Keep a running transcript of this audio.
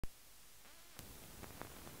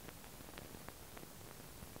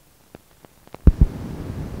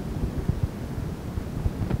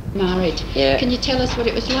married. Yeah. Can you tell us what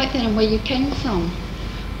it was like then and where you came from?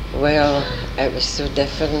 Well, it was so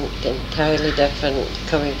different, entirely different,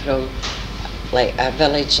 coming from like a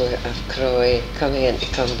village of Croy, coming into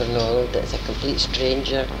Cumbernauld as a complete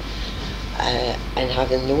stranger, and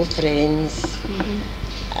having no friends.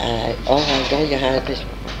 All you had was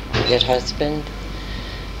your husband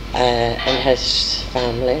and his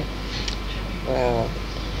family. Well,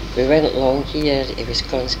 we weren't long here. He was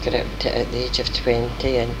conscripted at the age of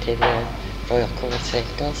 20 into the Royal Corps.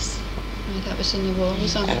 That was in the war,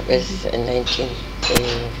 wasn't it? That was in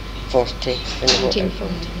 1940.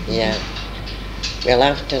 1940. Yeah. Well,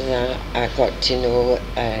 after that, I got to know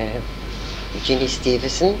Jeannie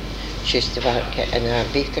Stevenson. She used to work in a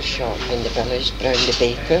baker shop in the village, Brown the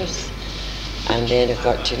Bakers. And then I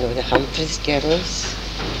got to know the Humphreys girls.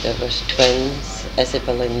 There was twins,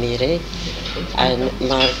 Isabel and Mary. And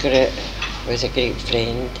Margaret was a great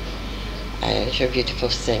friend. She was a beautiful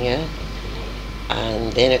singer.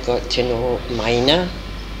 And then I got to know Mina,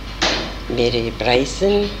 Mary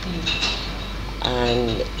Bryson,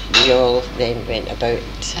 and we all then went about.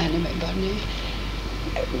 Anna McBurney.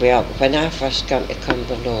 Well, when I first came to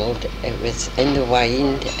Cumbernauld, it was in the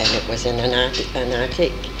Wynd and it was in an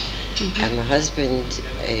attic. And my husband,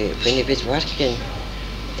 when he was working,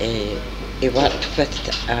 he worked with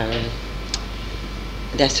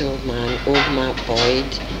this old man, old Matt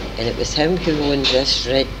Boyd, and it was him who owned this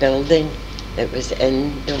red building. It was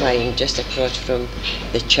in the Wynd, just across from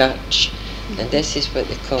the church, and this is what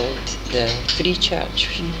they called the Free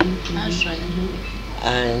Church. That's right.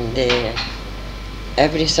 And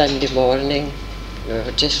every Sunday morning, we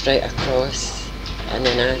were just right across in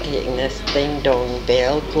an attic, and this ding-dong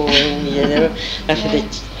bell going, you know,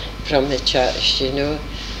 from the church, you know.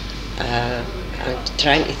 I'm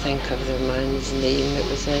trying to think of the man's name that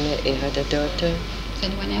was in it. He had a daughter. Does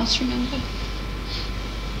anyone else remember?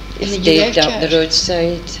 He stayed up the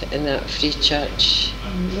roadside in that Free Church.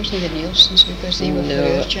 Wasn't the Nelsons, because they were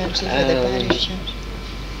for our church, they were the parish church.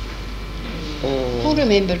 Who'll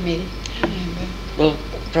remember me? We'll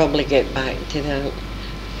probably get back to that.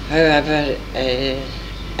 However,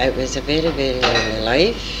 it was a very, very long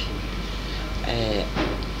life.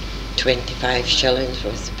 25 shillings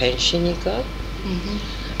was the pension you got.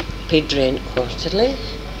 Paid rent quarterly.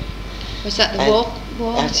 Was that the war?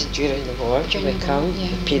 That's during the war. When we come,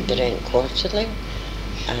 paid the rent quarterly.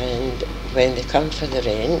 And when they come for the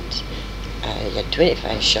rent, you had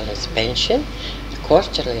 25 shillings pension. The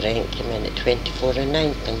quarterly rent came in at 24 and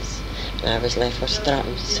 9pence. And I was left with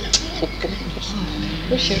strappings.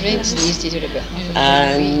 What's your rents these days?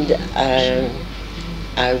 And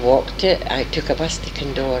I walked it. I took a bus to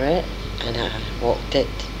Condora and I walked it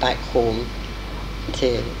back home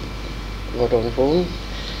to our own home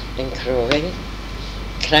in Croy.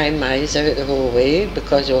 Crying my eyes out the whole way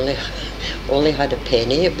because I only had a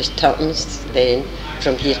penny. It was tuppence then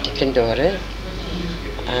from here to Condora.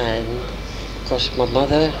 And of course my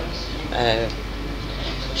mother,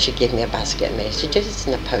 she gave me a basket of messages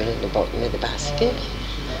and £1 at the bottom of the basket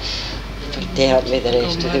to help me the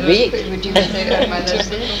rest of the week.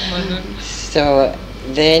 So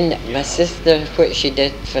then my sister, what she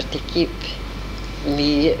did to keep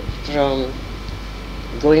me from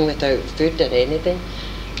going without food or anything,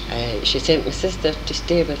 she sent my sister to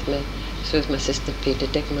stay with me. So my sister paid the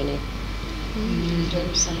dig money.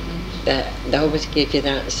 They always gave you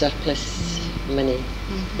that surplus money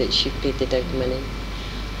that she paid the dig money.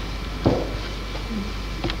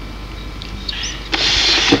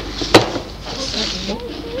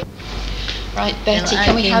 Right, Betty,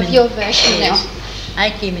 can we have your version now? I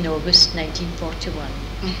came in August 1941.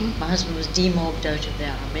 My husband was demobbed out of the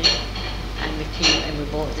army, and we came and we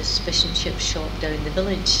bought this fish and chip shop down the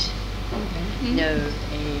village. Now,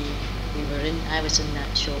 I was in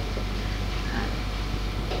that shop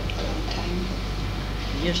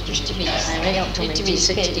years just to be right up to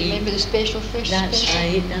 1960. Remember the special fish? That's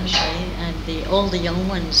right. And all the young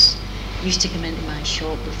ones used to come into my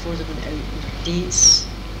shop before they went out on dates.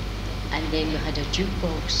 And then we had a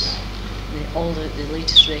jukebox, all the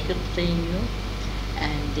latest record playing, you know.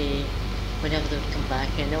 And whenever they would come back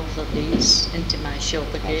in off their days into my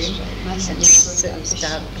shop again, and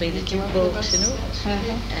start playing the jukebox, you know.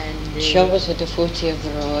 And she always had a photo of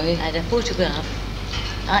Roy. I had a photograph.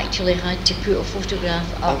 Actually had to put a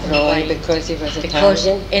photograph up of Roy because he was Italian. Because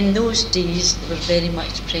in those days they were very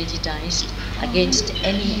much prejudiced against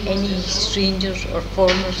any strangers or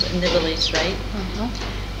foreigners in the village, right?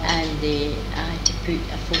 And I had to put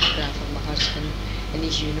a photograph of my husband in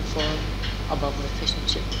his uniform above the fish and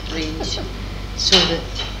chip range, so that,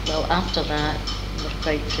 well, after that were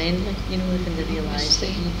quite friendly, you know, when they realised that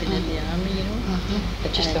he'd been in the army, you know. I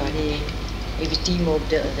just And thought, he was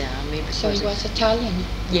demobbed out of the army because So he was Italian?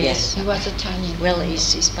 yes. He was Italian. Well,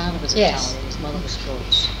 his father was Yes. Italian, his mother was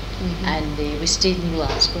Scots, and we stayed in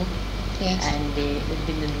Glasgow, Yes. and we'd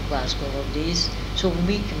been in Glasgow all days. So when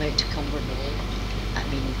we came out to Cumbernauld, I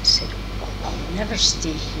mean, he said, "Oh, I'll never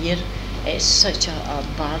stay here. It's such a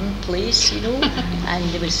barren place, you know." And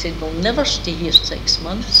they said, "We'll never stay here 6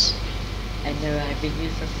 months." And now I've been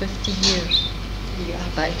here for 50 years.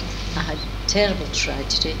 But I had terrible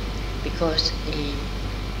tragedy because in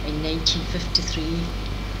 1953,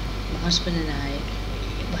 my husband and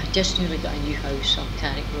I had just newly got a new house on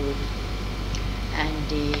Carrick Road,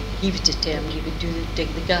 and he was determined he would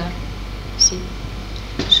dig the garden, see.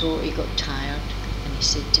 So he got tired and he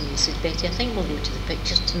said to me, he said, "Betty, I think we'll go to the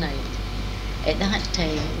pictures tonight." At that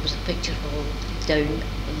time, it was a picture hall down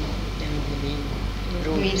the main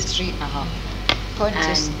road. Main street.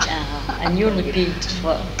 And you only paid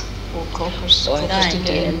what? Oh, coppers. Oh, I Coppers think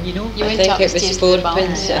to do it- it. You know? You I went think up it the was stairs to the 4 balcony.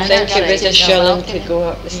 pence. I And think that's it was right, a it's a shilling to balcony. go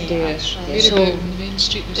up the Yeah, stairs. that's right. Where So- about in the main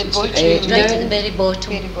street was The it? bottom. Right at the down- very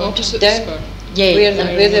bottom. Very bottom. Opposite Down- the spur. Yeah. Where the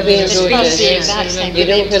main It's road supposed is. to be that side, You but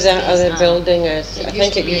know it where that was- other building is? It I used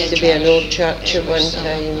think to it be used a to be an church. old church at one was,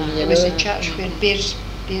 time, you It was a know. church where Bears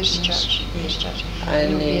Church. Bears Church.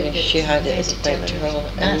 And You know, she had it as a picture hall,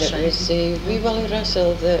 and That's it right. was Wee Willie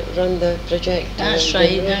Russell that run the projector. That's in the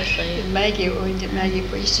right, road. that's right. Maggie owned it. Maggie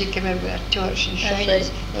used to come in with a torch and That's shine.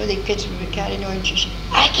 right. All the kids would be carrying on. She said,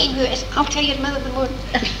 "I can do it. I'll tell your mother the Lord."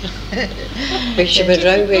 But she would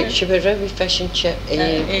run with fish and chip,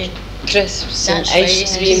 crisps and That's right, ice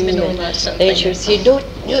ice cream. and all And that sort of then thing. she would say,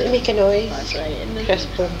 don't make a noise. That's right. And then- Crisp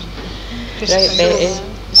them. Christmas Right, Betty.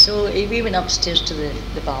 So we went upstairs to the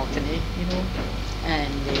balcony, you know, and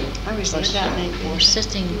I was there that night. we're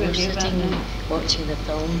sitting You were there that night. watching the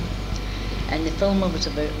film, and the film was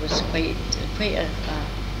quite a kind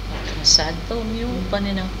of sad film, you know, fun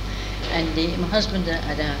enough. And my husband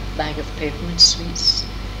had a bag of peppermint sweets,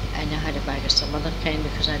 and I had a bag of some other kind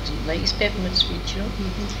because I didn't like his peppermint sweets, you know.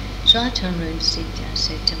 So I turned around and said to him,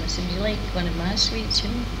 I said, "Do you like one of my sweets, you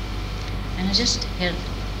know?" And I just heard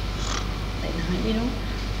like that, you know.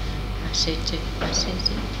 I said to him,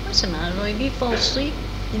 "What's the matter, Roy? Do you fall asleep?"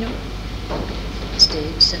 You know. He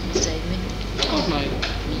stayed sitting beside me. Oh my.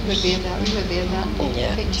 We were there that night.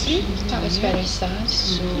 Yeah. Picture. That was very sad.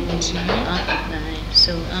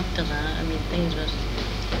 So after that, I mean, things were,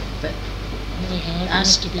 but Really hard. I,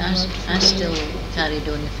 Must have been hard for I you. still carried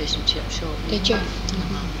on the fish and chip shop. Did you?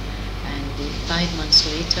 And 5 months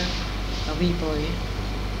later, a wee boy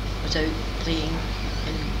was out playing,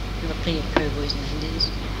 and we were playing Cowboys and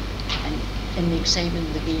Indians, and in the excitement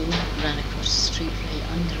of the game, ran across the street right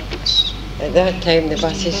under us. At that time, the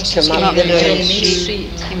buses Buses come came up the down Main road. Street.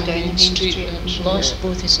 Came down the Main main Street, street. that's right. Lost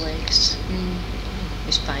both his legs. He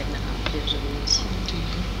was 5.5 years of age. Oh dear.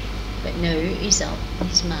 But now he's up,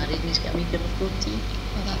 he's married, and he's got a wee girl of 14.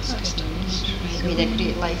 Well, that's good. He made a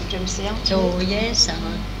great life for himself. So yes, so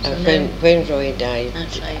When Roy died,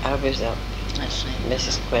 That's right. I was up. that's right.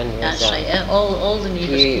 Mrs. Quinn was That's up. right. All the neighbours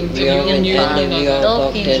came from We all near went and in far. and we They all all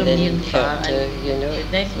walked came in from near and and far. helped her, you know.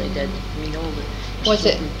 They definitely did. I mean, all the. Was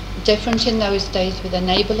it different in those days with the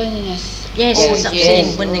neighbourliness? Yes, Oh, it's up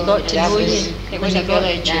yes. to when they got to That know was- you. It when was they a got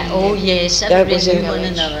village, that- and Oh yes, That everybody was a knew one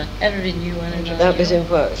village. another. Everybody knew one another. That was you in know.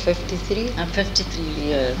 what, 53? I'm 53.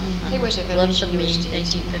 Yeah. It was a Lots village of in me, those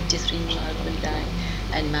days. 1953, my husband died,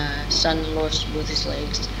 and my son lost both his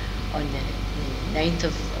legs on the 9th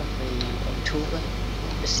of October,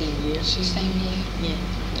 the same year. Same year. Yeah.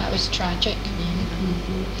 That was tragic.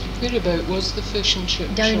 Whereabout was the fish and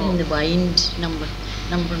chip Down shop? in the Wind, number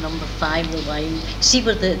 5, the Wind. See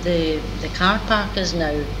where the car park is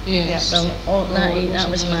now? Yes. Well, all that, it was that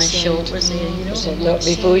on was that my side. shop, was there, you know? Was it not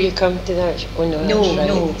before you come to that? Oh no, No, that's right.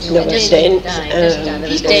 no, No, it it was just then. died, just died. It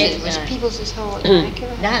was dead. It was Yeah. People's Hall at the back of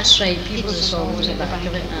it. That's right, People's Hall was at the back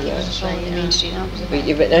of it. Yeah. That's Hall right, on the yeah. main street. That was the But back.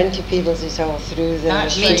 you went into People's Hall through the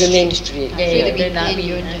That's through right. the main street. Yeah, Through the yeah, wee that gate wee-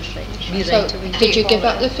 you owned. that's right. We So, right away. did you give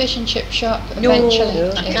up the fish and chip shop No, eventually?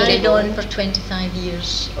 No. I Did carried you? on for 25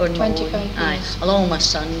 years or more. 25 Aye, years. along with my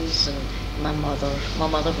sons and my mother. My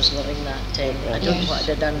mother was living that time. I don't know Yes. what I'd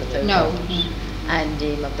have done without No. her.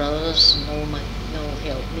 And my brothers and all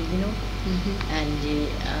helped me, you know. And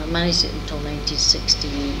I managed it until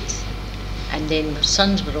 1968. And then my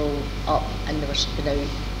sons were all up and they were been out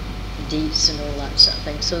dates and all that sort of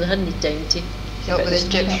thing. So they hadn't the time to. Help with the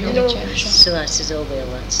chip Help shop. with the chip shop. So I said, oh well,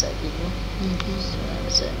 that's it, you know. So that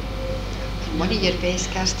was it. One of your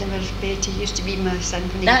best customers, Betty, used to be my son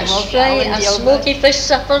when he That's came off right, a Allendale. smoky fish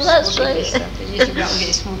supper, that's Smoky right. fish supper. He used to go out and get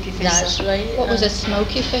a smoky fish That's supper. right. What was a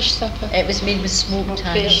smoky fish supper? It was made with smoked Smoked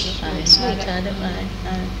haddock. fish. Aye, smoked haddock, aye.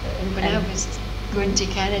 And when I was going to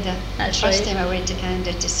Canada, That's the first right. time I went to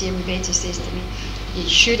Canada to see him, Betty says to me, you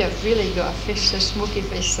should have really got a smoky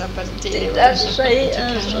fish supper to take you That's right, to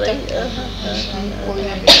that's Canada. right. Going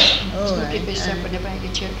up with Oh, smoky aye, fish aye. supper and a bag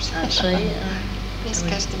of chips. That's right. Best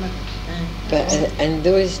customer. But in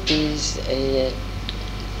those days,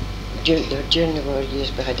 during the war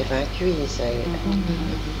years, we had evacuees out.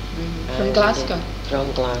 From And, Glasgow?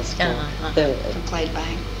 From Glasgow. Uh-huh. From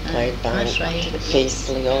Clydebank. Clydebank, That's right.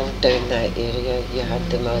 Faithfully, all down that area, you had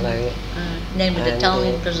them all out. And then with the And,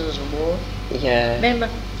 Italian prisoners of war. Yeah. Remember?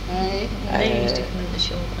 Aye. They used to come in the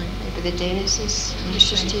shop. With the Dennises, used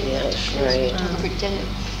to stay Yeah, there. that's right. Talk about dinner.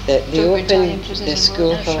 They Talk about Italian opened prisoners the of school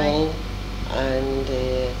war. That's right. hall, and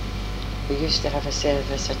we used to have a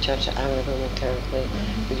service, a church. I'm a Roman Catholic.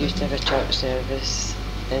 We used to have a church service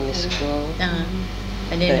in the school.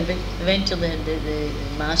 And then eventually the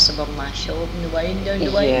mass of my shop and the wine down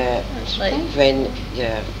the wine. Yeah, That's right.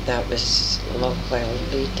 that was a long while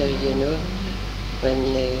later, you know, when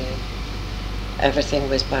everything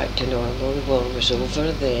was back to normal. The war was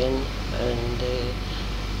over then, and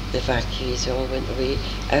the evacuees all went away.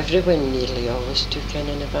 Everyone nearly always took in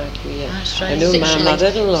an evacuee. That's I right. know 6 my shillings.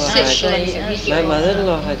 mother-in-law 6 had. shillings a week. My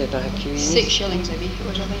mother-in-law had evacuees. 6 shillings a week it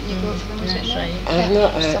was, I think you got from us. That's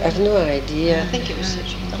right. I've no idea. I think it was 6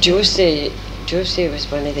 shillings. Josie was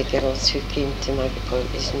one of the girls who came to my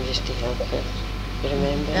Ponties and used to help her. You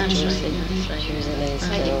remember That's Josie? right, that's right. She was a nice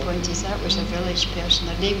Maggie girl. Ponties, that was a village person.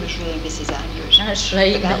 Her name was really Mrs. Andrews. That's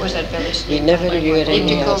right. But that was her village We name. never knew her They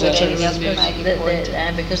any took over other. anything else but Maggie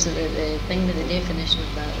Ponties. Because of the thing with the definition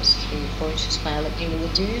of that was the Pontius Pilate being the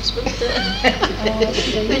Jews. But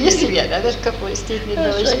There used to be another couple that stayed in the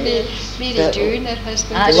That's village. right. Mary But- Dew and her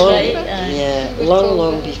husband. That's long, right, yeah, We long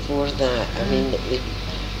called her. before that. I mean,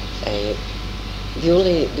 the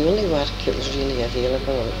only work that was really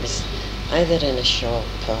available was either in a shop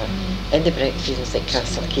or in the brickfields at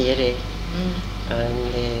Castlecarey,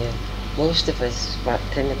 and most of us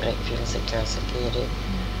worked in the brickfields at Castlecarey.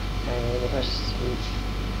 There was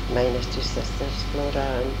minus 2 sisters,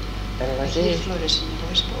 Flora and Lizzie. Florence and the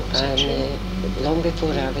hospital. And long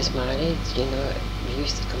before I was married, you know, we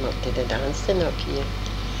used to come up to the dancing up here.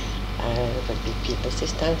 There would be people's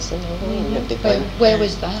dancing hall, and there'd be Where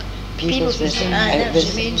was that? people's People's dancing. Dancing. It was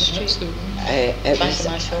the main street. it Back was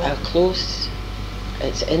of my shop. a close.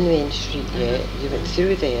 It's in Main Street. Yeah, you went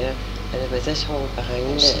through there, and there was this hall behind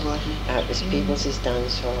Yes, it. it was. That was People's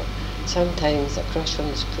dance hall. Sometimes across from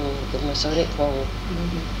the school, the Masonic Hall,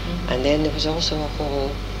 and then there was also a hall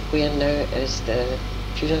where now is the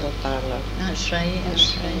funeral parlour. That's right.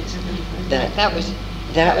 That's right. That was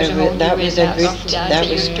That was a whole that new was way a that good rough dance that that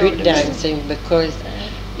was you good told us. dancing, because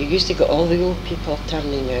you used to get all the old people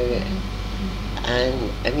turning out,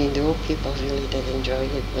 and I mean the old people really did enjoy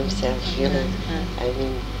it themselves. Really, I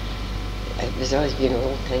mean it was always, you know,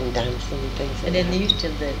 old time dancing and things. And like then they that. used to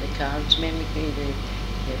have the cards, remember the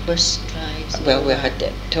bus drives. and Well, all we that. had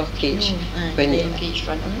the talkies. Aye, When they- each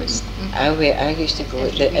front of us. I used to go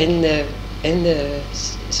in the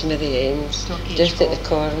Smithy Ends, Talkage just at the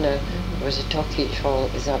hall. corner was a talkage hall.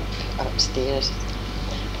 It was upstairs.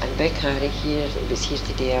 And Big Harry here was here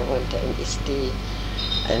today. I wanted him to stay,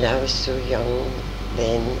 and I was so young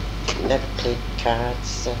then, never played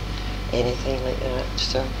cards or anything like that.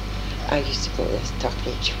 So I used to go to this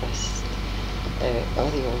talkage with all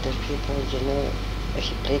the older people. You know, if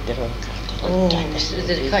you played the wrong card. Oh, did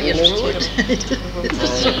it cut your throat?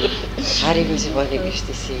 Harry was the one who used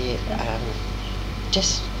to say,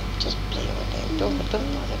 just play on it. Don't bother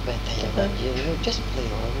with anyone, you know, just play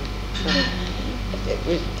on.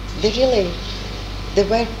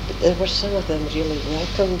 There were some of them really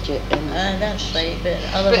welcomed you, and That's right, but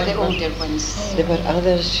other But the ones older ones. there were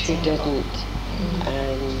others who didn't.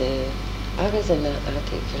 And I was in that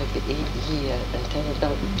attic for about 8 years until I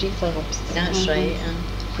built the prefabs. That's right.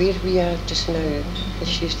 Where we are just now,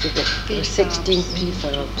 this used to be, there were 16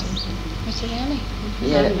 prefabs. Was it really?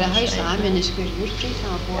 Yeah, The house that I'm in is where your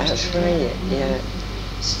prefab was. that's right, yeah.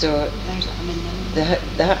 So The house that I'm in now.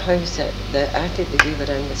 that house, the attic that we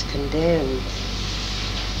were in was condemned,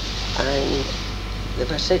 and there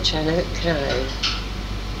was such an outcry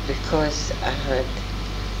because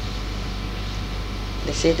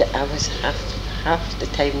they said that I was half the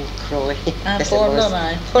time crying. because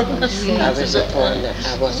I was a foreigner,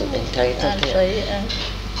 I wasn't entitled to That's it. right.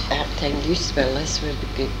 At that time, there used to be a list where we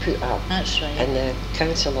could put up That's right. in the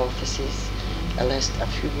council offices, a list of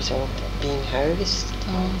who was being housed.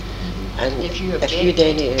 Oh. And If you if you'd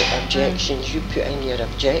any objections, you put in your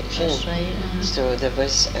objection. That's right. So there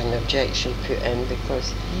was an objection put in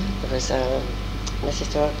because there was Mrs.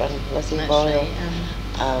 Thorburn, Lizzie That's Boyle.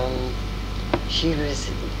 right. She was,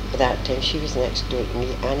 at that time, she was next door to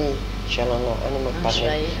me. Annie Shillingham, Annie That's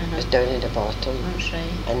McBurney right. was down at the bottom. That's right.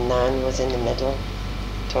 And Nan was in the middle.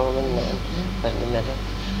 Tom and Nan were in the middle.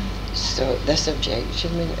 So this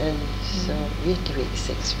objection went in. So we had to wait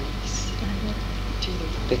 6 weeks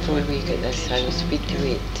before we got this house. We had to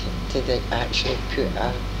wait till they actually put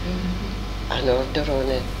an order on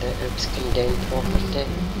it that it was condemned property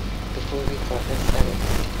before we got this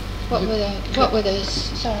house. What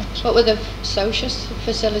were the social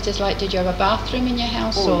facilities like? Did you have a bathroom in your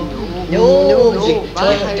house or No,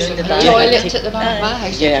 my house had toilet at the back? My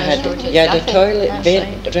house you had had a toilet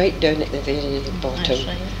That's right down at the very bottom. That's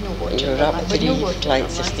right. no water. You were up But no 3 water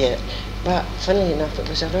flights of in stairs. But funnily enough, it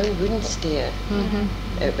was a round wooden stair.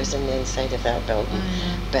 Mm-hmm. It was on the inside of that building.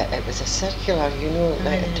 But it was a circular,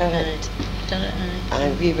 like a turret.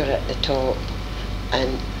 And we were at the top.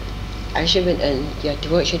 And as you went in, you had to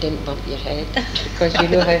watch you didn't bump your head. Because you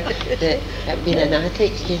know how it'd been an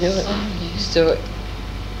attic, So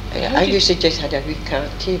I usually just had a wee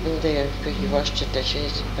card table there where you washed your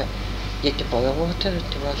dishes. But you had to boil water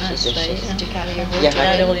to wash That's your dishes. right. To carry your water. You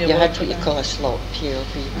had, all your you had water what you back. call a slop pail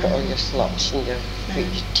where you put all your slops and your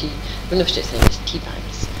tea. Well, no such thing as tea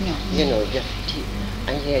bags. No. You know, your tea.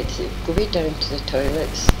 And you had to go way down to the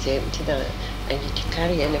toilets to empty that. And you had to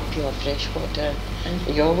carry in a pail of fresh water.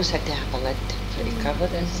 And you always had to have a lid for the cover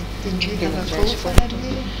this. Did you pail have of a fresh coat water.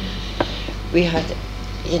 for it? We had,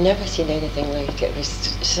 you never seen anything like it. It was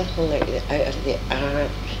something like out of the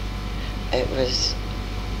ark. It was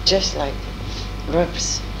just like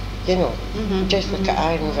ribs, just like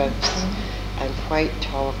iron ribs and white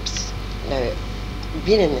tops. Now,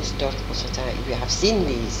 being in the Historical Society, we have seen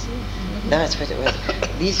these. That's what it was.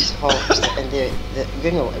 These hops, and it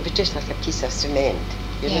was just like a piece of cement,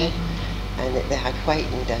 know, and they had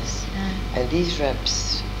whitened this. And these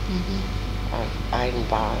ribs are iron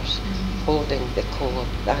bars holding the coal.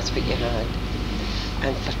 That's what you had.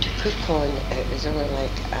 And for to cook on, it was only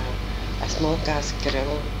like a small gas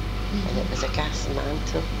grill. And it was a gas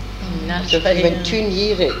mantle. So if you went too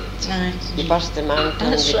near it, you burst the mantle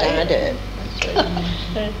and you'd had it.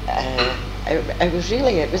 It was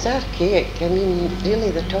really, it was archaic. I mean,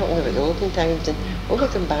 really, they're talking about the olden times, and only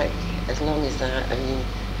come back as long as that. I mean,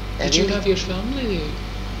 Did you have your family there?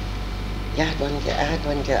 Yeah, I had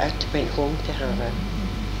one girl. I went home to have her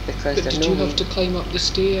because But there's did no you have to climb up the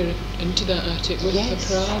stair into that attic with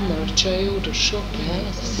Yes. a pram or a child or shopping?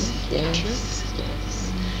 Yes.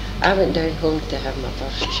 I went down home to have my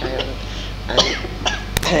first child, and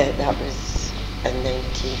that was in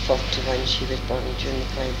 1941. She was born during the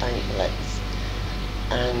Clydebank Blitz,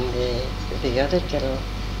 and the other girl,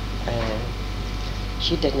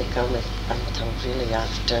 she didn't come until really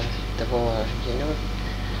after the war,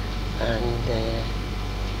 and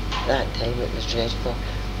that time it was dreadful.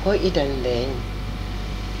 What you done then,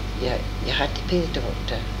 you had to pay the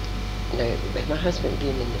doctor. Now, with my husband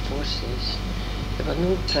being in the forces, there were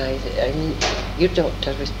no private. I mean, your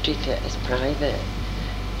doctor was treated as private,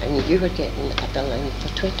 and you were getting a billing for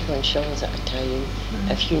 21 shillings at a time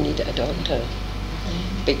if you needed a doctor.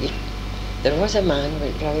 But there was a man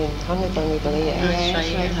went round, Hungabungy Blair.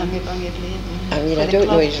 That's right, Hungabungy Blair. I mean, For I the don't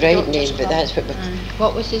know club, his right doctor's name, but club. that's what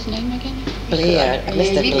What was his name again? Blair,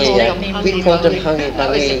 Mr. we Blair. called him We called him Hungabungy. That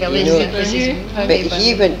was the Hungabungy, village. But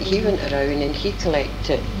he went around and he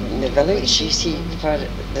collected in the village, you see, for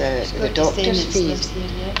the doctor's fees.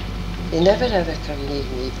 He never ever come near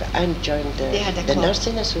me, but I joined They had a the club.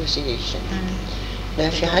 Nursing Association. Now,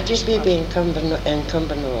 if you had your baby in Cumbernauld, it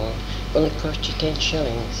only cost you 10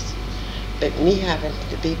 shillings. But me having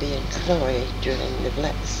the baby in Croy during the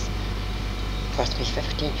Blitz cost me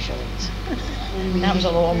 15 shillings. That was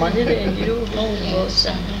a lot of money then, It was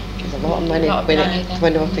a lot of money when it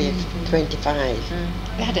went off at 25.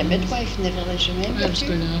 We had a midwife in the village, remember? I was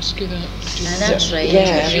going to ask you that. That's right. Yeah,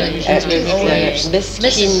 That's right. it was Miss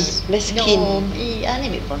Keane. Miss Keane. No,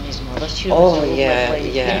 Annie McBurney's mother. She Oh, was yeah.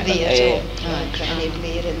 Granny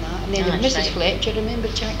Blair and that. And then That's Mrs. right. Fletcher, remember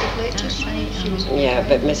Jackie Fletcher? That's right. She was Yeah,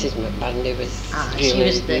 but Mrs. McBurney was she really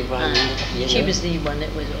was the one. she was the one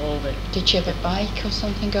that was all the. Did she have a bike or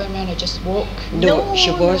something going around, or just walk? No,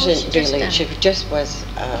 she No, wasn't she just, really. She just was.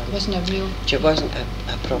 Wasn't a real. She wasn't a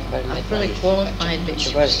proper I'm really midwife. qualified, but She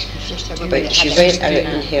she was, just a but she had went out a-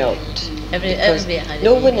 and helped. everybody Because had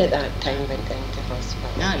no a one baby. at that time went into hospital.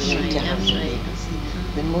 That's to right, have that's right. babies.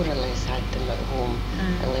 They more or less had them at home,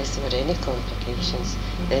 unless there were any complications.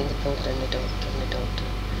 Then they pulled in the doctor, and the doctor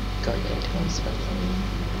gone into hospital.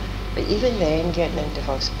 But even then, getting into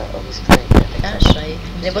hospital was quite difficult. That's right.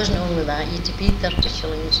 And it wasn't only that, you had to pay 30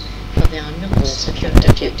 shillings for the ambulance if you were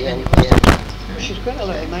to get into hospital. Which was quite a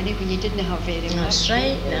lot of money when you didn't have very much. That's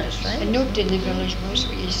right, that's right. And nobody in the village was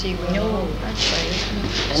what you say. Well, No, that's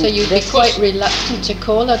right. So you'd be quite reluctant to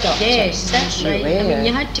call a doctor? Yes, that's right. I mean,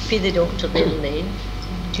 you had to pay the doctor there and then.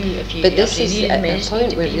 If you, But this if is you needed at the medicine,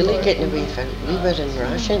 point to we're pay really more. getting away from. We were in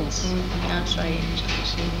rations. That's right.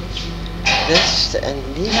 This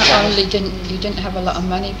and these Not guys- only you didn't have a lot of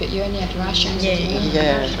money, but you only had rations. Yeah,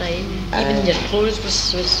 Yeah. that's right. Even your clothes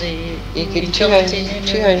was you get 2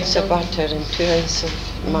 ounces of butter and 2 ounces of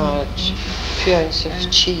margarine, 2 ounces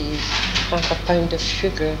of cheese, half a pound of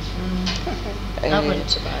sugar. That wasn't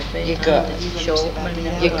so bad, right? You got- shop,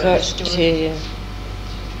 You got to.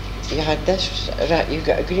 You had this. You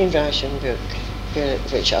got a green ration book,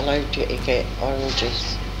 which allowed you to get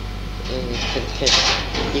oranges for the kids.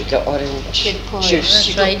 You got orange Good point. juice.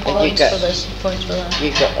 That's right, and you points got for this, points for that.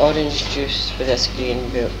 you got orange juice for this green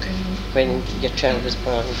book when your child was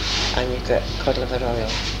born, and you got cod liver oil.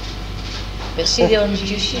 But see, the orange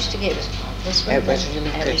juice used to get was marvellous. It was really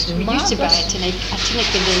It good. was We used to buy a tin of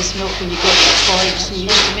condensed milk when you got to Forex, and you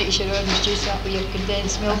used to mix your orange juice up with your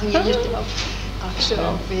condensed milk, and you used to have a sort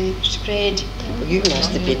of spread. You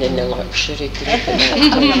must have been in the luxury group. With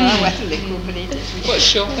the cooperative. What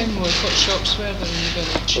shopping was? What shops were there in the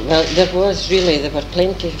village? Well, there were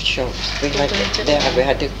plenty of shops. We had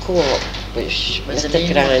the co-op, which Was the Mr.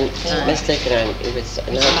 main Grant, one. Mr. Grant, he was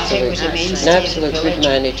an It was the mainstay an of the absolute good village.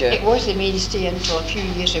 manager. It was the mainstay until a few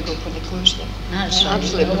years ago when they closed it. That's right.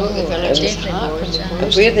 Absolutely broke the village's definitely heart when was, they yeah.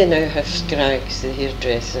 closed Where it. they now have Scraggs, the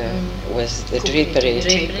hairdresser, was the drapery.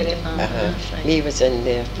 Drapery department, that's right. He was in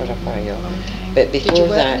there for a while. But you before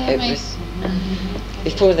work that, there, it Mike? was.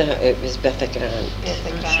 Before that, it was Bertha Grant. That's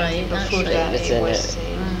right, that's Before right. that, Was it in was.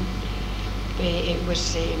 it. It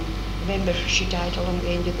was. Remember, she died along the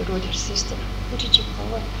end of the road. Her sister. What did you call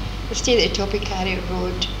her? They stayed at the top of Carriot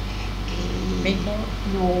Road. Mayport?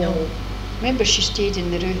 No. No. Remember, she stayed in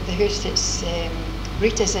the house that's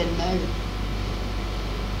Rita's in now.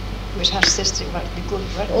 It was her sister who worked in the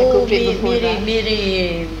Oh, Cooperative before Mary, that.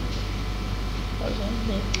 Mary, what was her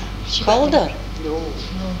name? She Calder. No.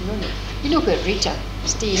 You know where Rita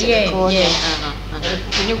stays at Yeah, the corner?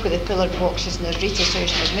 yeah, You know where the pillar boxes and there's Rita's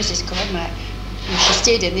house and there's Mrs. Cormac. And she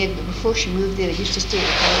stayed in there, but before she moved there, they used to stay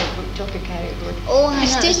at the top of Carriot Road. Oh, They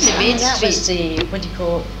stayed in the main that was street. the, what do you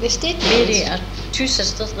call it? They stayed in the Mary, main her two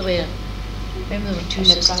sisters there were. Remember there were two And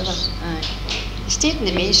the sisters? Aye. They stayed in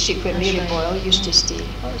the main street where That's Mary right. Boyle used to stay.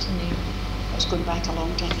 What was the name? That's going back a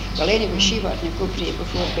long time. Well, anyway, she worked in the Cooperative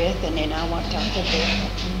before Beth, and then I worked after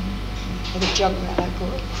Beth. With a jug that I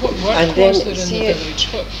got. What work And then, was there in the see it- village?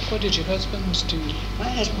 What did your husbands do? My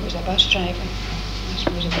husband was a bus driver. My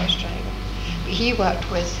husband was a bus driver. But he worked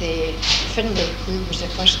with Finlay, who was the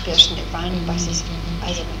first person that ran buses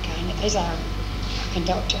as a mechanic, as a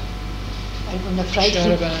conductor. And on a Friday,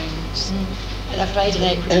 Caravans. on a Friday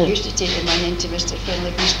night, when I used to take the man into Mr.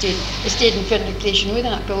 Finlay, they stayed in Finlay Place. You know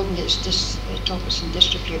that building that's just Thomas and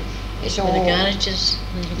Distribute? It's all, With the garages.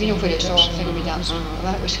 you know where it's all Finlay up. Well,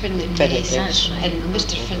 that was Finlay Finlay Place. That's right. And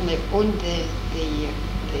Mr. Finlay owned the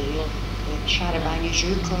charabang, as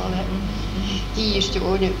you call it. He used to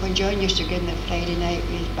own it. When John used to go in the Friday night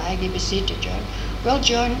with his bag, he would say to John, "Well,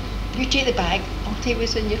 John, you take the bag, I'll take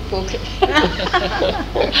what's in your pocket."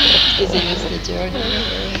 Because he was the John.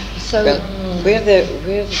 So, Well, where the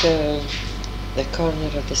corner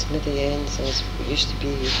of the Smithy ends used to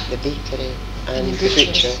be the bakery and the the butcher.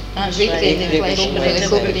 butchers. That's Bakery right. and the Bakery flesh was for the right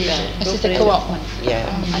cooperative. there. This is the co-op one.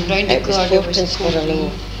 Yeah. And round the It was corner was the 4p for a cooperative.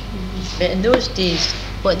 loaf. But in those days,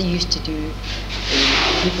 what they used to do,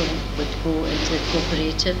 people would go into the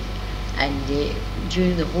cooperative and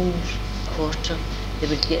during the whole quarter they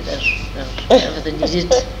would get their whatever they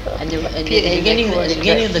needed. And they, at the beginning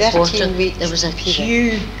of the 13 quarter, weeks there was a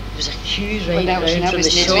queue. There was a queue right that was when I round from was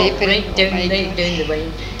the in shop, Draper. right Oh down, my right God. down the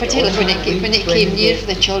wine. Particularly when it came near for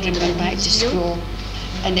the children going back to Yeah. school,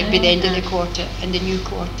 and it'd be the end of the quarter and the new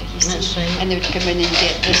quarter, you see. That's right. And they would come in and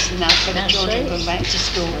get this and that for the That's children right. going back to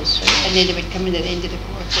school. That's right. And then they would come in at the end of the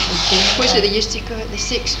quarter. What's it they used to call it? The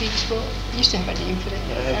 6 weeks what? They used to have a name for it.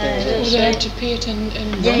 Oh, they had to pay it in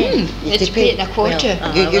Yeah. money. You had to pay it in a quarter.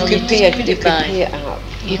 Well, You well, could pay it. could You could buy. pay it up.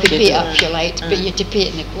 You could pay it up if you Uh, liked, but you had to pay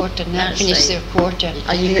it in a quarter, and that That's finished right. their quarter.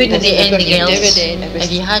 Or you And couldn't then get you got anything your else dividend.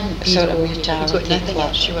 if you hadn't paid Sort of all mutuality. your You got nothing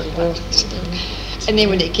else, you were fucked. And then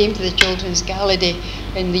when it came to the children's gala day,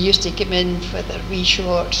 and they used to come in for their wee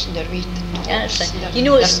shorts and their wee That's tops. and right. their- You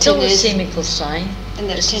know, it's their still the tinnies same in Kilsyth. and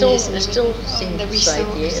their It's still tinnies and the same everything. their wee side,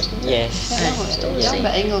 socks. yeah, isn't it? Yes. Yeah, It's still the yeah, same.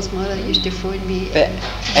 but Engel's mother used to phone me. But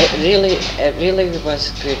it really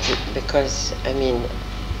was good because, I mean,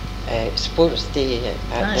 sports day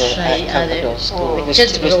That's right, at Cumbernauld School. oh, It was,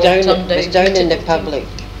 kids it were was all down, turned it was out down in the beautiful. public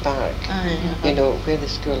park, Aye. you know, where the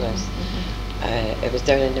school is. It was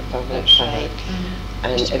down in the public That's park. right.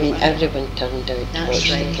 And I mean, everyone turned out to That's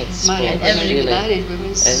watch right. the kids My sport. It was every really, married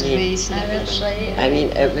women's I mean- race and That's everything. right. I mean,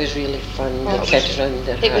 it was really fun. Oh, The it kids was- round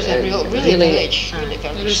their It was a real, really village, really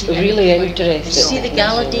village. really interesting. See the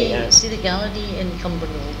Gallady, Yeah. see the Gallady in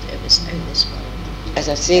Cumbernauld, it was out this way. As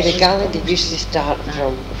I say, the Gallady used to start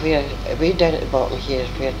from where, way down at the bottom here,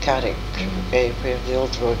 where Carrick, where the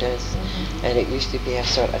old road is, and it used to be a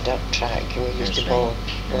sort of dirt track, and we used That's to ball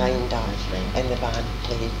right. line dart, right. and the band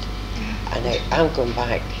played. And I'll go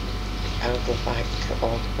back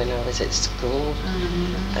all when I was at school,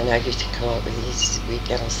 and I used to come up with these wee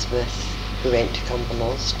girls who went to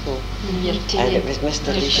Cumbernauld School, and it was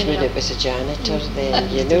Mr. Leishman, it was a janitor then,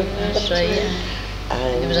 you know. That's right, yeah.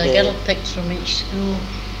 And There was a girl picked from each school,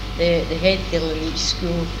 the head girl in each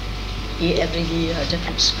school, every year a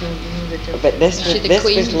different school, you know, the different. But this She was, the this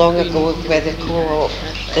queen- was long queen- ago where the co-op,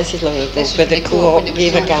 That's right. this is long ago This where was the co-op when it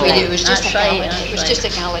gave a was gala. not- It was just a That's right, gala. that's It was right. just a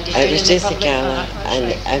gala. they It did was in the just a public gala, park, that's and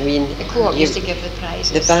right. I mean, The co-op you- used to give the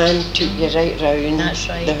prizes. the band took you right round That's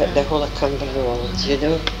right, the yeah. whole of Cumbernauld, you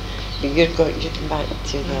know. But you come back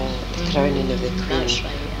to the crowning of the Queen, That's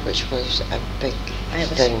right, yeah. which was a big It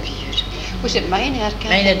was thing. beautiful. Was it Minor, Cathy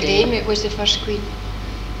Minor Day. Graham? It was the first queen.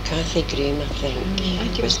 Kathy Graham, I think. I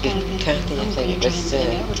think it was Cathy. Kathy, I I'm think, going to was try and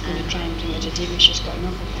bring it. I was going to try and bring it today, but she's got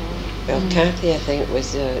enough of gold. well, Kathy, I think,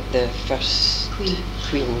 was the first Queen.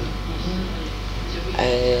 queen.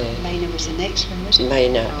 Minor was the next one, wasn't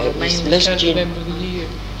it? Mine, Oh, it was mine was- Miss Can't Jean. remember the year.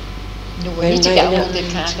 No, we When need to get Minor- hold of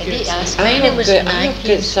Cathy. Need to ask Mine her. was I have Maggie,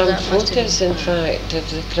 got so some that must have photos, been- in fact,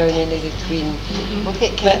 of the crowning of the Queen. We'll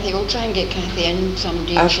get Cathy. We'll try and get Cathy in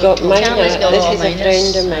someday. I've She'll got talk. Mina, Charlie's got this all is a miners.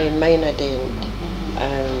 friend of mine, Mina Dent.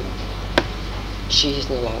 She's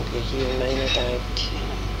no longer here, Mina died.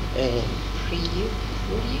 3 years,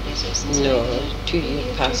 4 years or something. No, 2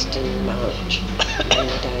 years passed in March,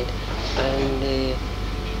 Mina died. And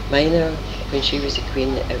Mina, when she was a queen,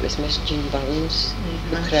 it was Miss Jean Burns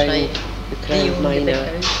who That's crowned, right. who They crowned owned the big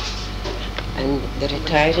Mina. house. And the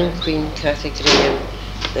retiring Queen, Cathy Graham,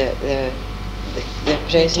 the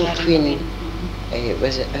present Retiring Queen,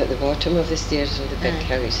 was at the bottom of the stairs of the big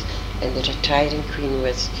house, and the retiring Queen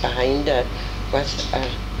was behind her with her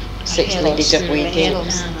 6 heralds, ladies of the waiting.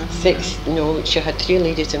 heralds. No, she had 3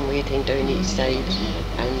 ladies in waiting down each side,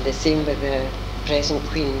 and the same with the present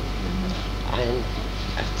Queen. And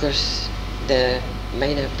of course,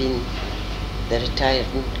 mine have been the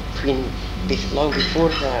retiring Queen long before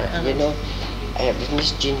that, you know. It was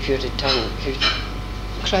Miss Jean who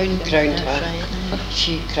Crowned them. crowned That's her. right.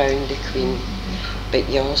 She crowned the Queen. But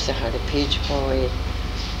you also had a page boy,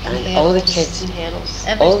 and heralds all the kids, and heralds.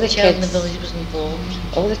 all the Every child in the kids- village was involved.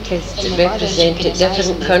 all the kids And that the mothers, you represented can different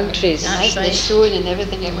imagine countries. That's Nice, the right. sewing and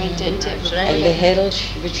everything that went into it. That's right. And the heralds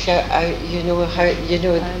would shout out, you know, how, you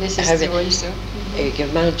know, This how is the, the one, so. Your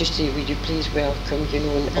Majesty, would you please welcome, you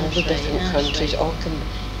know, and all That's the right, different that's countries right. all come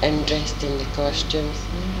in dressed in the costumes.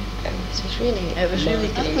 It was really, It was really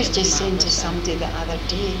I great. was just saying to somebody the other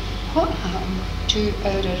day, what happened to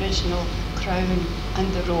our original crown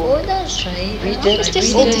and the Oh, robe? that's right. We that's did-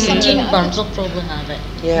 right. we We did- did. Jean Burns will probably have it.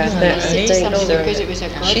 Yeah, No, that's I the say thing. something So because it was a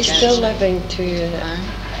she's gorgeous- still living too. Aye.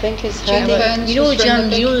 I think it's Jean her. Burns You know, was from John,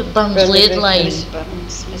 the you know big- Burns from the Lead big Line, Miss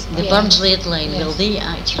Burns, Miss the Burns. Burns Lead Line, well, Yes. they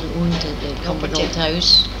actually owned the Property. Cumbernauld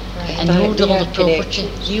House, Right. and But they owned they all the had property.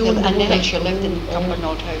 connections. They owned And all then the- she lived in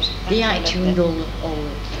Cumbernauld House. They That's actually where I owned lived all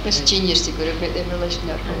Miss Jean used to go about the village in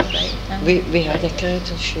her horse. right. We had a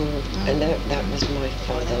cattle show, and that was my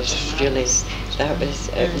father's. Really, that was.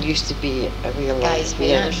 It used to be a real Guys, life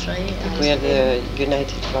where, That's right. where the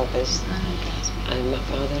United Club is, Ah, and my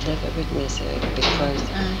father never would miss it because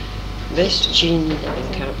Miss Jean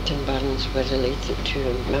and Captain Burns were related to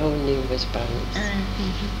him. My own name was Burns,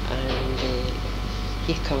 and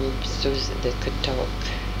he comes so that they could talk,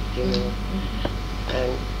 you know.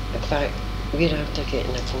 And in fact, we're after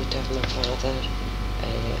getting a photo of my father,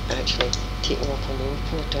 actually taking off an old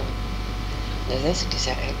photo. Now this, because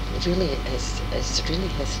it really is, it's really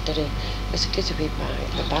history. It's a good way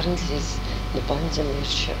back. The Burnses, the Burns and their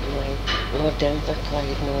shipping line, Lord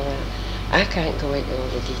Inverclyde and all that. I can't go into all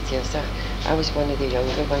the details. I was one of the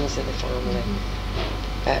younger ones of the family.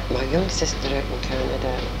 But my young sister out in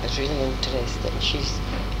Canada is really interested, and she's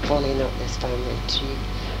following up this family tree.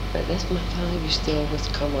 But this, my father used to always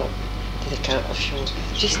come up to the cattle show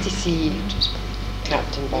just to see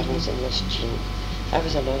Captain Burns and Miss Jean. That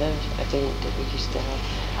was another event that we used to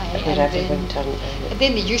have. Where everyone turned out. And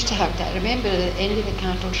then they used to have that. Remember at the end of the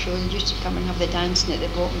cattle show, they used to come and have the dancing at the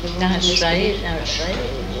bottom of the road. That's right, that's right.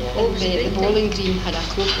 And the bowling green had a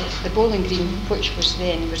croquet. The bowling green, which was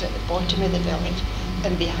then, was at the bottom of the village,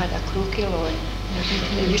 and they had a croquet lawn.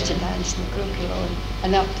 They used to dance in the croquet lawn.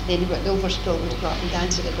 And up then the overspill would go up and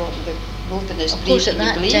dance at the bottom of the wilderness. Of course, at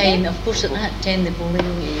that time, the bowling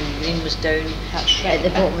green was down at the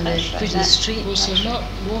bottom of the foot of the street. Was there not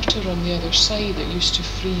water on the other side that used to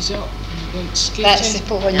freeze up and went skating? That's the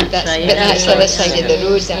point. That's right, But that's the other side of the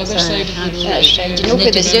road. The other side of the road. That's right. Do you know Isn't where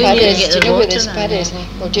it the just spur down there is? to get Do you the know where the water spur is?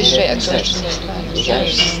 Well, just right across from the spur.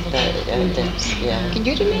 Yeah. Can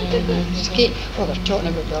you remember the skate? Well, they're talking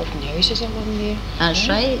about building houses along there. That's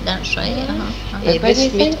right, that's right. But when you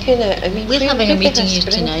think in it, I mean, We're having a meeting here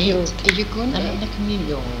Springfield. tonight. Are you going I'm in to? the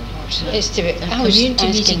community. It's to A I was community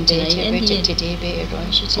asking meeting tonight, Betty about isn't it it? today, Betty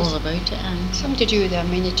Roy. She All says about it, and something to do with the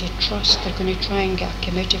amenity trust. They're going to try and get a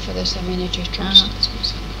committee for this amenity trust.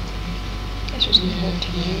 This was important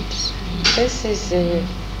tonight. This is,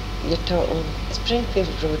 you're talking Springfield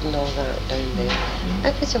Road and all that down there.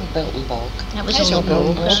 That was all built in bog. that was It's all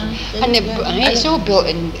all built. built. And it's all built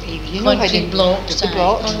in, you know how Concrete the blocks, the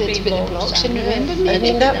blocks, concrete the blocks, and remember I me?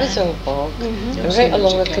 mean, that was all bog. And right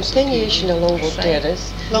along, a continuation along Old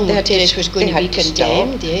Terrace. Longwood They had Terrace was going they to be had stop.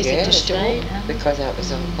 condemned, yes, they had to Yes, stop. Right, because that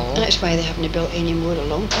was all bog. That's why they haven't built any more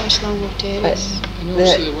along past Longwood Terrace. And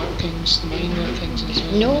also the workings, the mine workings as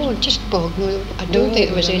well. No, just bog. No, I don't No, think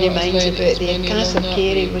there was there any not as mines many- about as there. many Castle along that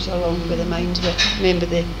Carey way. was along where the mines were. Remember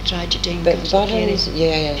the tragedy in But Castle Carey? Burns,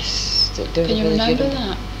 yes. Can you remember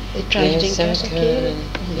that? The tragedy in Yes, I Castle Carey?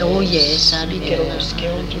 can. Oh yes, I Wee remember. girl was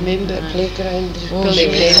killed, remember? Playground. Oh, Billy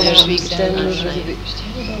yes. Bremner's wee That's granddaughter.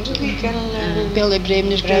 right. Wee girl, Billy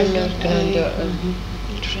Bremner's granddaughter. granddaughter.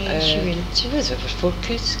 Right, She was over 4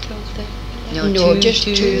 kids killed there. No, just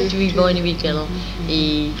two two. wee boy and a wee girl.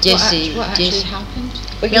 Jesse, What actually Jesse. happened?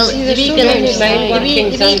 But Well, you see, the there's wee so girl, many mine the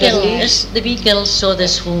workings wee girl, underneath. the wee girl saw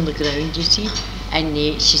this hole in the ground, you see, and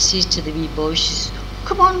she says to the wee boy, she says,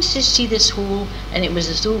 "Come on, sis, see this hole," and it was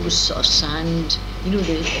as though it was sort of sand. You know,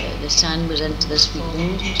 the sand was into this wee hole,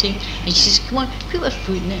 you see. And she says, "Come on, put her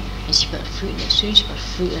foot in it," and she put her foot in it. As soon as she put her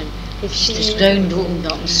foot in, the ground opened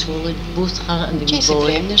up and swallowed both her and the wee Jesse boy.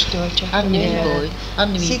 Bremner's daughter. And the wee Yeah. boy,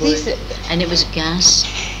 and the wee See, boy, these- and it was gas.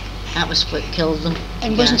 That was what killed them.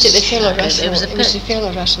 And wasn't it the Gas. fella Russell? It was the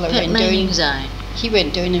fella Russell that pit went down. mining's eye. He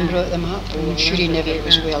went down and brought them up. I'm sure he never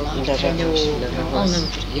was well Never after. was, never I'll was. never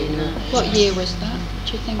forget that. What year was that?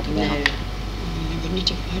 Do you think of No, that? We need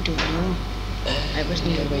to, I don't know. it was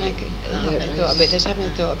near I haven't thought about this. I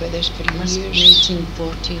haven't thought about this for must be years.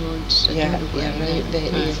 1940 odds. I Yeah, don't know yeah, what right. year.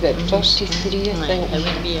 But he's about 43, I Aye, think. it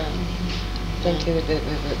would be a, I think he was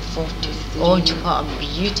about 43. oh, what a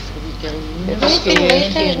beautiful wee girl. You never was saw been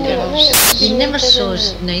later, Indian no, girls. it was You been never later saw than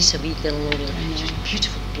as that. nice a wee girl over there. She was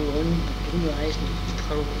beautiful blonde, blue eyes and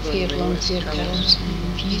pearl. Fair, long, fair colours.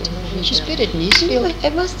 Beautiful. She's buried in No, Eastfield.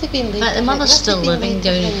 it must have been later. In fact, the it mother's must still have been living later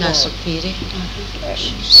down in than that. Castle Carey. See,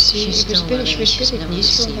 She's she was still buried, she living, was she's buried in never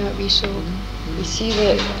Eastfield, seen. that wee soul. You see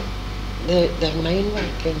the mine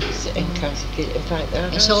workings in Castle Carey. In fact, there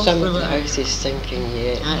are It's all some full of the of- houses sinking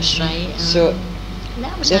yet. That's right. So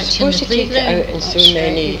that was they're actually in supposed the to take it playground. out in so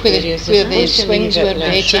many Where the, areas. where They're the supposed to swings leave were it in a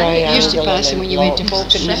rated. You used to triangle pass them and when you went to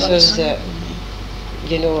blocks Falkland. so that,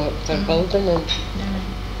 you know, for building and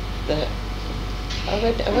that. I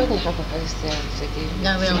wouldn't have a house there as again.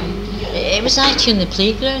 No, well, it was actually in the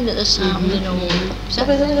playground that this happened, you know. Was It that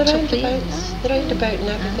was in the to roundabouts. The roundabout and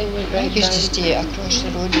everything went I right used to down. stay across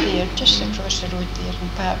the road there, just across the road there in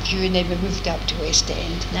Parkview, and then we moved up to West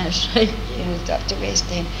End. That's right. We moved up to West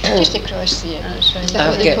End, just across there. That's right. Is that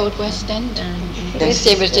what they Okay. called West End? West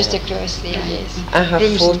End was just across there, yes. I have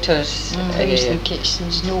Rooms and- photos. Rooms and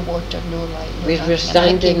kitchens, no water, no light. No We were nothing.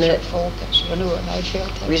 standing And I came at- from Falklands, so I know what I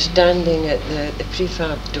felt. We're standing at the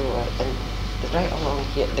prefab door and right along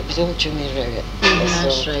here, there was old Jimmy Rowett.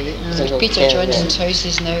 That's right. There's an old Peter girl Johnson's there. house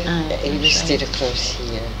is now. He was stayed across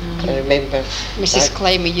here. I remember Mrs. that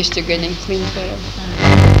Climby used to go in and clean for him.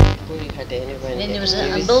 before he had anyone. Then there was He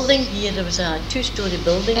a building here, there was a two-storey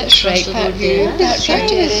building. That's across right, the road Parkview. there. That's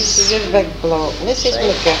right, it This is. is a big block. This is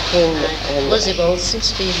McGuffin and Lizzie Wilson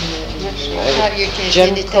stayed in That's there. right. Parkview to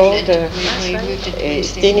Jim Denny Calder. Turned. We moved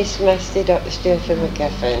to Denny Smith stayed up the stair for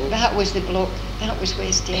McGuffin. That was the block, that was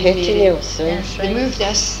West End. Hetty area. Nielsen. That's They right. moved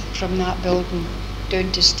us from that building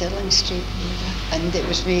down to Stirling Street, and it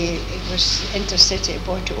was intercity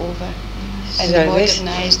bought it over. And So they this-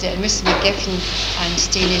 modernised it. And Mrs. McGiffin and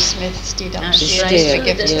Steny Smith stayed That's upstairs. right. Mrs.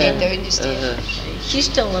 McGiffin Yeah. stayed down the stairs. She's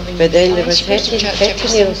still living. But then there I was suppose the church Hetty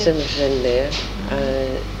ever Nielsen sent was in there,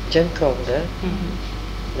 Jim Calder,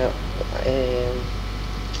 no,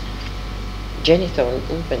 Jenny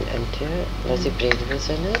Thornton went into it, Lizzie Brady was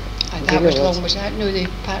in it. And Do that you was know long, was that? No, the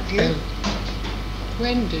Park View.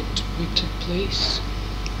 When did Wheaton Place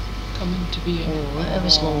come into being? It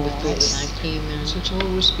was long before it's- I came in. So it's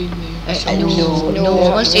always been there. No, it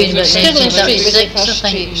must have been about Stirling Street was the 1936, I first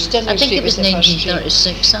think. street. Stirling I think Street it was the first street.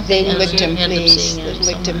 1936, I think. Then I Wigton heard them Place, saying it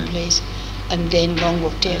Wigton somewhere. Place, and then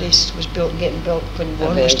Longwell Terrace was getting built when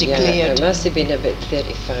war About- was yeah, declared. it must have been about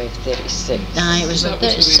 35, 36. Aye, it was That the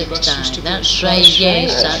was the way the 36 bus used to time. go. That's right, That's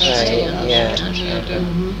yes, right. that's That's right. right, yeah. That's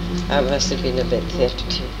right. That must have been about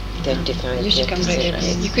 30, 35, You used to come right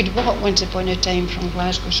 36. out. You could walk once upon a time from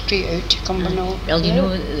Glasgow straight out to Cumbernauld. Well, you know,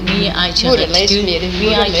 we More actually or had to less, do, Mary, we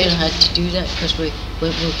more or actually less. had to do that because we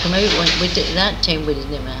come out, at that time we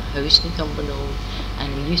didn't have a house in Cumbernauld,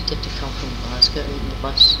 and we used to have to come from Glasgow out in the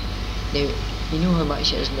bus. Now, you know how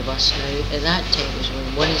much it is in the bus now. At that time it was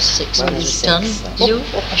when 1 is 600 ton, you know.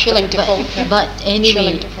 A shilling to Falkirk. But anyway,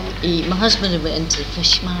 Shilling to Falkirk. my husband went into the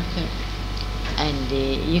fish market, and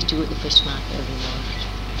he used to go to the fish market every morning,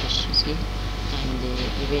 fish, you see, and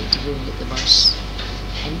he went to go and get the bus,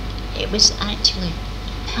 and it was actually,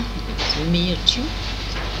 I think it was May or June,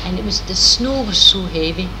 and the snow was so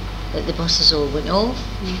heavy that the buses all went off.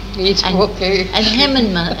 You need to And, walk out. and him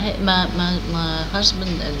and my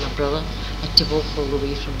husband and my brother had to walk all the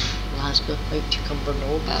way from Glasgow out to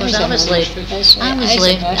Cumbernauld because I was left.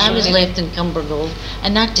 I was left in Cumbernauld,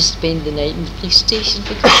 and I had to spend the night in the police station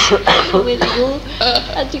because I didn't know where to go. I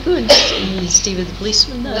had to go and stay with the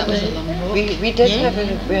policeman. That was a night. long walk. We did Yeah,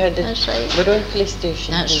 we had that's right. our own police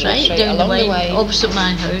station. That's you know. right, right, down the along the way, way. opposite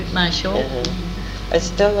my house, my shop. It's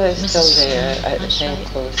still still Mrs. there at the That's time right.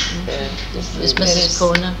 close. Yeah, just It's leave it. Mrs.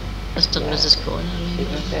 Corner, Mr. and Yeah. Mrs. Corner. They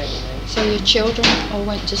were very nice. So your children all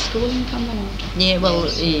went to school in Cumbernauld? Yeah, well,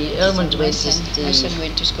 Elmond went My son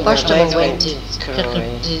went to school. First of Mine all, went went to to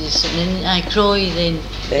Croy. St. Ninians, Croy, then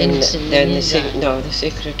St. Then Ninians. the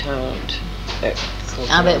Sacred Heart. at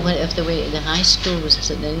I bet Cumbernauld. if they went to the high school was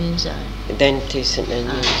St. Ninians, Then to St.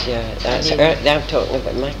 Ninians, yeah. That's And then- I'm talking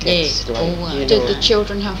about my kids. Yeah, Like, oh, you Did know. the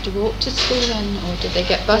children have to walk to school then, or did they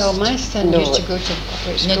get bused? Well, my son No. used to go to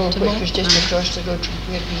public school, to which was just Malta. across the road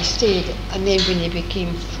from where we stayed. And then when he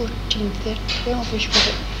became 14, 13, 12-ish, was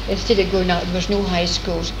it? Instead of going out, there was no high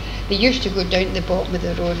schools. They used to go down to the bottom of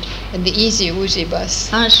the road in the Easy Ozy bus.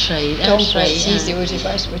 That's right, Tom that's right. Flick's Easy Ozy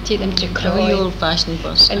bus would take them to The Croy. old-fashioned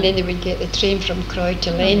bus. And then they would get the train from Croy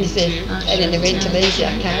to Lindsay, That's and then they right, went to yeah. Lindsay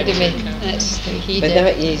Academy. That's how he But did.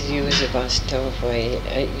 that easy was a bus till why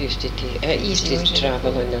it used to take. It used Easy to was it?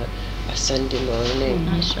 travel on a Sunday morning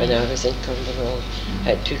That's when right. I was in Cumbernauld.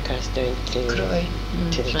 It took us down to Croy.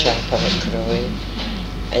 to the right. chapel at Croy.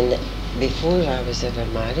 And before I was ever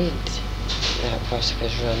married, that bus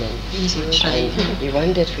was running. Easy Ozy. And you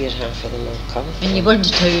wondered where half of them all come from. And you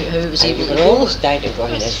wondered how it was And able we to were go. always dying to go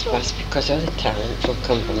on this bus because all the talent from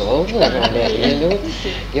Cumbernauld were on it, you know.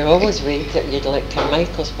 You always waited, you'd like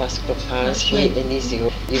Carmichael's bus go past, That's wait right. and easy.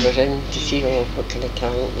 You were in to see what kind of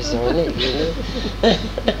talent was on it, you know.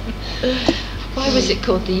 Why was it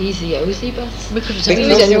called the Easy Ozy bus? Because Because it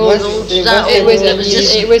was it an was- old, it that was- It old, was it was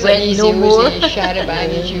just it was an went Easy no more. Ozy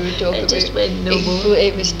Charabanc as you were talking It just about. went no more.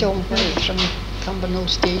 It was Tom White from Cumbernauld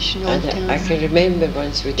Station all the And time. I can remember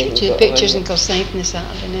once we didn't To go the pictures on. in Kilsyth on the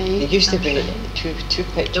Saturday night. There used to be two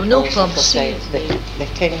picture There were no halls on the pubs. side, the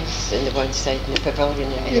King's on the one side and the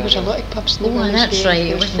Pavilion on the There was a other. lot of pubs in the Oh, village that's there. right,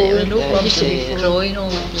 There was wasn't it? There were no four. pubs Yeah. in Croy and all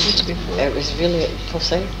that. Used to be four. It was really,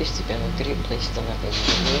 Forsyth used to be a great place to live in,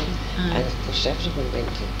 you know. Aye. And of course everyone went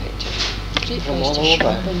to the pictures. Great From place all to over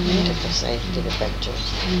shop in to there. Forsyth to the pictures.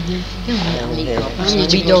 You know, And, neat uh, pubs. I need My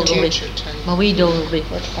to wee go dog to will be, Church Town. my wee dog will be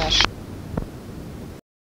What fashion.